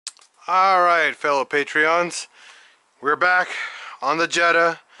Alright, fellow Patreons, we're back on the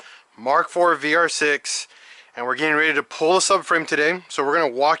Jetta Mark IV VR6 and we're getting ready to pull the subframe today. So we're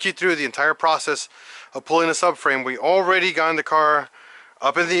going to walk you through the entire process of pulling the subframe. We already got the car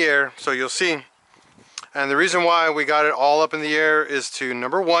up in the air, so you'll see. And the reason why we got it all up in the air is to,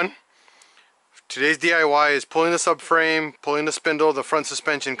 number one, today's DIY is pulling the subframe, pulling the spindle, the front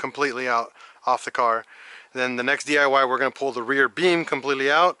suspension completely out off the car. Then the next DIY, we're going to pull the rear beam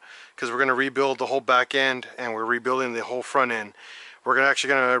completely out because we're going to rebuild the whole back end and we're rebuilding the whole front end. We're actually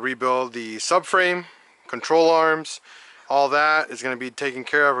going to rebuild the subframe, control arms, all that is going to be taken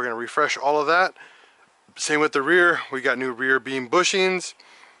care of. We're going to refresh all of that. Same with the rear. We got new rear beam bushings.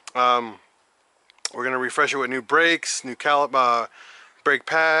 We're going to refresh it with new brakes, new brake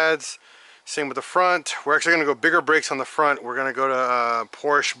pads. Same with the front. We're actually going to go bigger brakes on the front. We're going to go to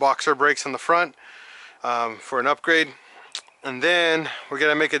Porsche Boxer brakes on the front for an upgrade. And then we're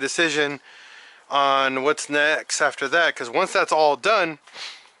going to make a decision on what's next after that, because once that's all done,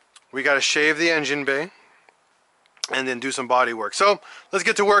 we got to shave the engine bay and then do some body work. So let's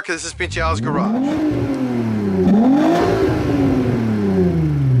get to work. This is PincheAls Garage.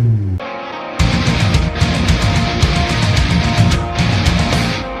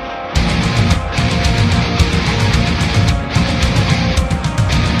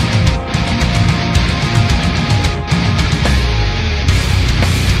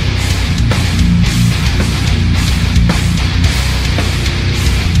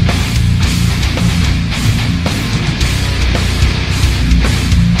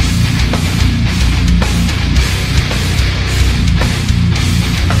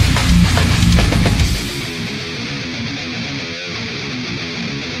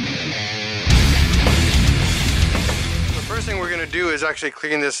 Do is actually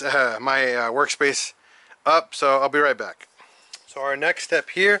clean this my workspace up, so I'll be right back. So our next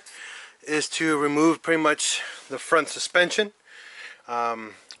step here is to remove pretty much the front suspension.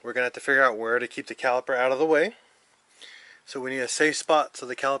 We're gonna have to figure out where to keep the caliper out of the way, so we need a safe spot so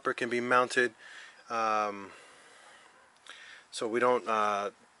the caliper can be mounted, so we don't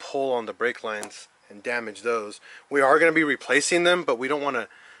pull on the brake lines and damage those. We are going to be replacing them, but we don't want to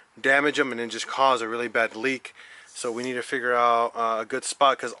damage them and then just cause a really bad leak. So we need to figure out a good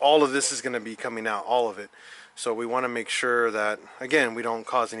spot, because all of this is going to be coming out, all of it. So we want to make sure that, again, we don't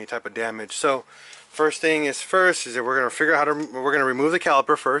cause any type of damage. So first thing is first is that we're going to figure out how to, we're going to remove the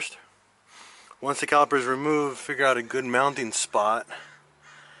caliper first. Once the caliper is removed, figure out a good mounting spot.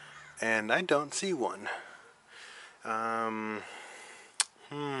 And I don't see one.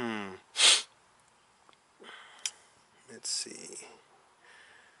 Let's see.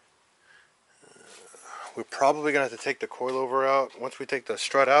 We're probably going to have to take the coilover out. Once we take the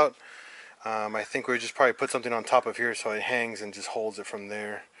strut out, I think we'll just probably put something on top of here so it hangs and just holds it from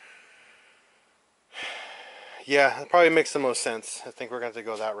there. Yeah, that probably makes the most sense. I think we're going to have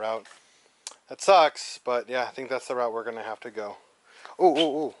to go that route. That sucks, but yeah, I think that's the route we're going to have to go.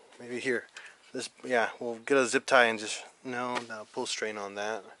 Oh, maybe here. This, yeah, we'll get a zip tie and just, no, pull strain on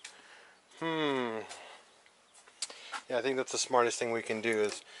that. Yeah, I think that's the smartest thing we can do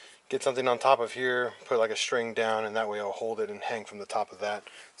is get something on top of here, put like a string down, and that way I'll hold it and hang from the top of that.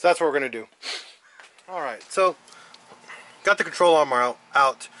 So that's what we're going to do. Alright, so got the control arm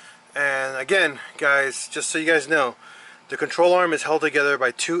out. And again, guys, just so you guys know, the control arm is held together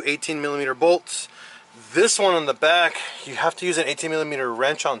by two 18mm bolts. This one on the back, you have to use an 18mm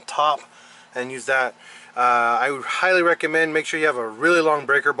wrench on top and use that. I would highly recommend, make sure you have a really long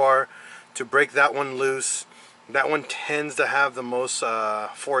breaker bar to break that one loose. That one tends to have the most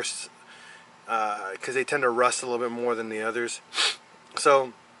force because they tend to rust a little bit more than the others.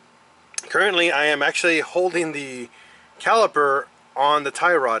 So currently I am actually holding the caliper on the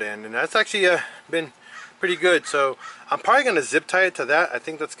tie rod end, and that's actually been pretty good. So I'm probably going to zip tie it to that. I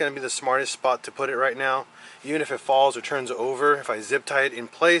think that's going to be the smartest spot to put it right now. Even if it falls or turns over, if I zip tie it in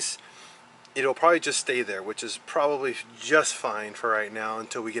place, it'll probably just stay there, which is probably just fine for right now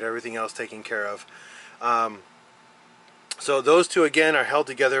until we get everything else taken care of. So those two again are held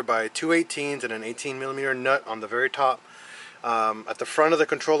together by two 18s and an 18mm nut on the very top. At the front of the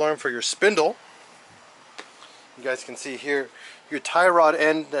control arm for your spindle, you guys can see here, your tie rod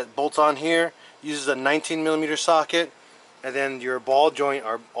end that bolts on here uses a 19mm socket, and then your ball joint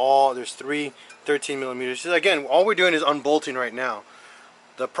are all, there's three 13mm. So again, all we're doing is unbolting right now.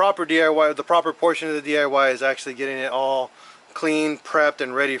 The proper DIY, the proper portion of the DIY is actually getting it all clean, prepped,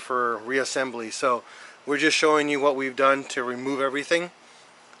 and ready for reassembly. So we're just showing you what we've done to remove everything.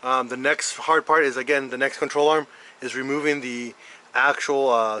 The next hard part is, again, the next control arm is removing the actual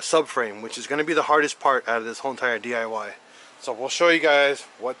subframe, which is going to be the hardest part out of this whole entire DIY. So we'll show you guys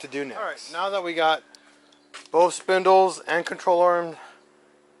what to do next. Alright, now that we got both spindles and control arm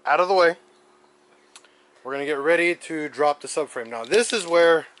out of the way, we're going to get ready to drop the subframe. Now this is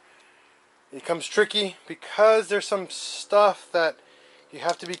where it becomes tricky because there's some stuff that you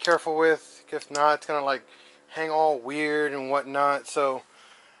have to be careful with. If not, it's going to like hang all weird and whatnot. So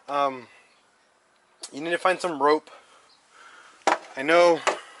you need to find some rope. I know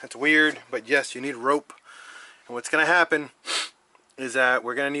it's weird, but yes, you need rope. And what's going to happen is that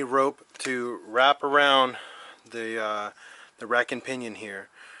we're going to need rope to wrap around the rack and pinion here.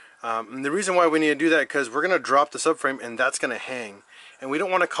 And the reason why we need to do that is because we're going to drop the subframe and that's going to hang. And we don't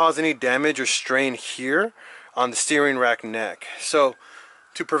want to cause any damage or strain here on the steering rack neck. So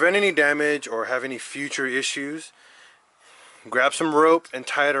to prevent any damage or have any future issues, grab some rope and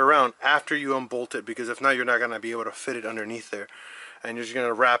tie it around after you unbolt it, because if not, you're not going to be able to fit it underneath there. And you're just going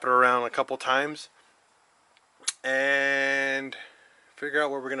to wrap it around a couple times and figure out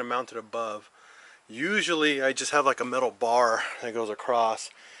where we're going to mount it above. Usually I just have like a metal bar that goes across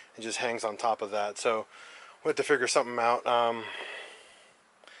and just hangs on top of that. So we have to figure something out.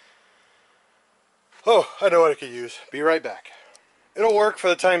 Oh, I know what I could use. Be right back. It'll work for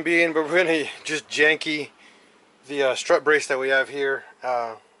the time being, but we're going to just janky the strut brace that we have here.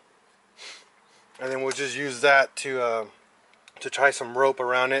 And then we'll just use that to tie some rope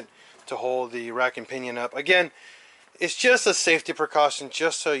around it to hold the rack and pinion up. Again, it's just a safety precaution,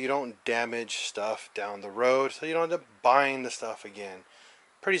 just so you don't damage stuff down the road, so you don't end up buying the stuff again.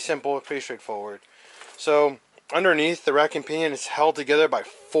 Pretty simple, pretty straightforward. So underneath, the rack and pinion is held together by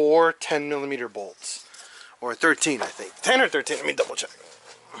 4 10mm bolts, or 13, I think. 10 or 13, let me double check.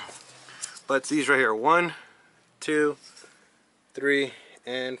 But it's these right here, 1, 2, 3,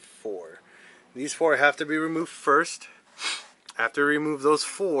 and 4. These 4 have to be removed first. After we remove those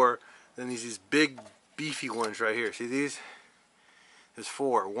 4, then these big beefy ones right here. See these? There's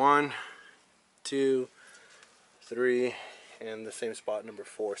 4. 1, 2, 3, and the same spot, number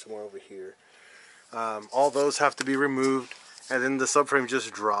 4, somewhere over here. All those have to be removed, and then the subframe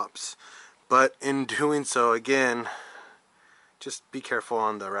just drops. But in doing so, again, just be careful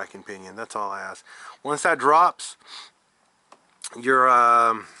on the rack and pinion. That's all I ask. Once that drops, your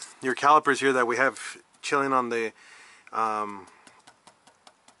calipers here that we have chilling on the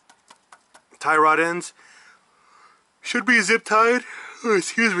tie rod ends should be zip tied,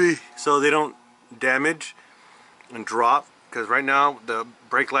 excuse me, so they don't damage and drop, because right now the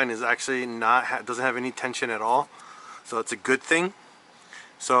brake line is actually doesn't have any tension at all, so it's a good thing.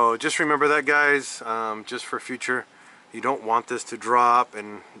 So just remember that, guys, just for future. You don't want this to drop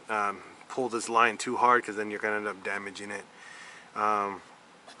and pull this line too hard, because then you're going to end up damaging it.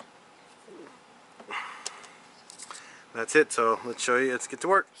 That's it, so let's show you, let's get to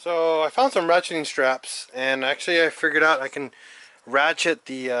work. So I found some ratcheting straps, and actually I figured out I can ratchet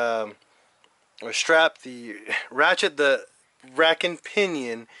the ratchet the rack and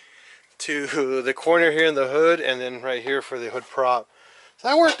pinion to the corner here in the hood, and then right here for the hood prop. So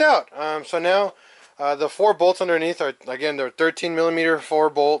that worked out. So now the 4 bolts underneath are, again, they're 13mm 4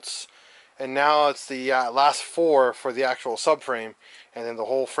 bolts, and now it's the last 4 for the actual subframe, and then the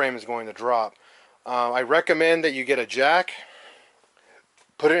whole frame is going to drop. I recommend that you get a jack,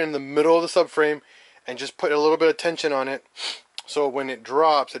 put it in the middle of the subframe, and just put a little bit of tension on it, so when it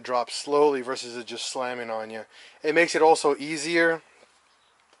drops slowly versus it just slamming on you. It makes it also easier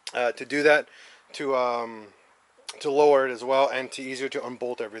to do that, to lower it as well, and easier to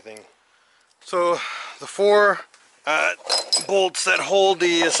unbolt everything. So the 4 bolts that hold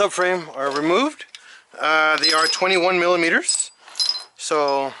the subframe are removed. They are 21mm,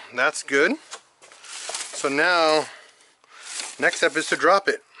 so that's good. So now, next step is to drop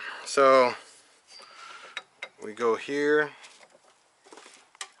it. So we go here,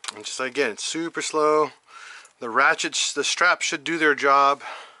 and just again, it's super slow. The ratchets, the straps should do their job.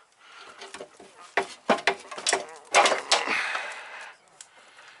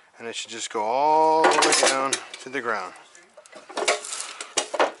 And it should just go all the way down to the ground.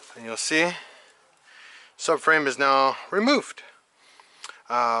 And you'll see, subframe is now removed.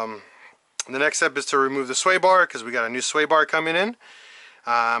 The next step is to remove the sway bar, because we got a new sway bar coming in.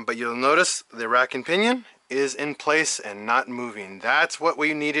 But you'll notice the rack and pinion is in place and not moving. That's what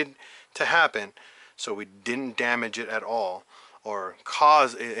we needed to happen, so we didn't damage it at all or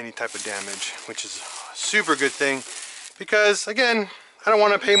cause any type of damage, which is a super good thing, because again, I don't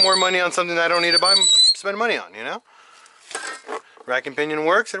want to pay more money on something that I don't need to spend money on, you know? Rack and pinion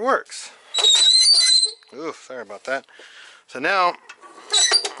works, it works. Oof, sorry about that. So now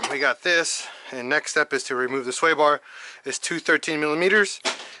we got this, and next step is to remove the sway bar. It's 2 13mm.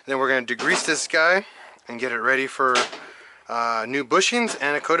 Then we're going to degrease this guy and get it ready for new bushings,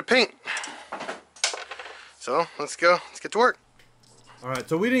 and a coat of paint. So let's go. Let's get to work. Alright,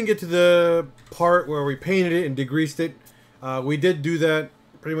 so we didn't get to the part where we painted it and degreased it. We did do that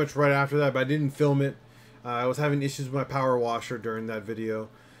pretty much right after that, but I didn't film it. I was having issues with my power washer during that video.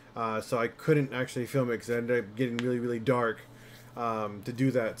 So I couldn't actually film it because it ended up getting really, really dark to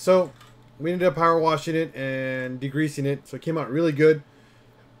do that. So we ended up power washing it and degreasing it. So it came out really good.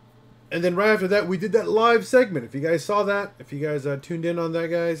 And then right after that, we did that live segment. If you guys saw that, if you guys tuned in on that,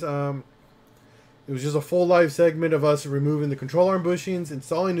 guys, it was just a full live segment of us removing the control arm bushings,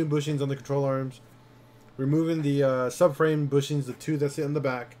 installing new bushings on the control arms, removing the subframe bushings, the two that sit in the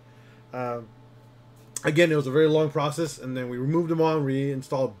back. Again, it was a very long process, and then we removed them all and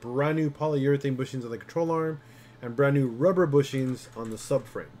reinstalled brand new polyurethane bushings on the control arm and brand new rubber bushings on the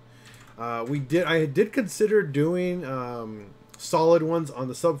subframe. I did consider doing solid ones on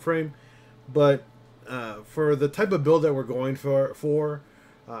the subframe, but for the type of build that we're going for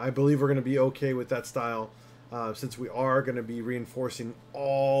I believe we're going to be okay with that style, since we are going to be reinforcing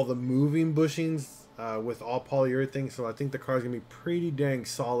all the moving bushings with all polyurethane. So I think the car is going to be pretty dang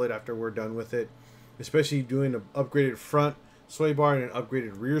solid after we're done with it, especially doing an upgraded front sway bar and an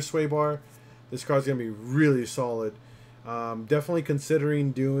upgraded rear sway bar. This car is going to be really solid. Definitely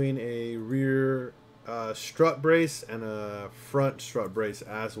considering doing a rear strut brace and a front strut brace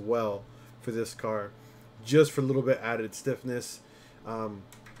as well for this car, just for a little bit added stiffness.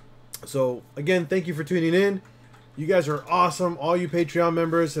 So again, thank you for tuning in. You guys are awesome. All you Patreon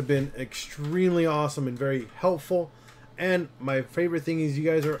members have been extremely awesome and very helpful. And my favorite thing is you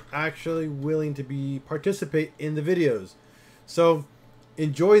guys are actually willing to participate in the videos. So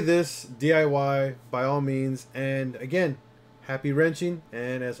enjoy this DIY by all means. And again, happy wrenching.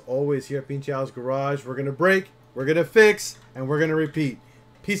 And as always, here at PincheAls Garage, we're going to break, we're going to fix, and we're going to repeat.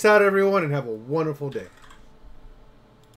 Peace out, everyone, and have a wonderful day.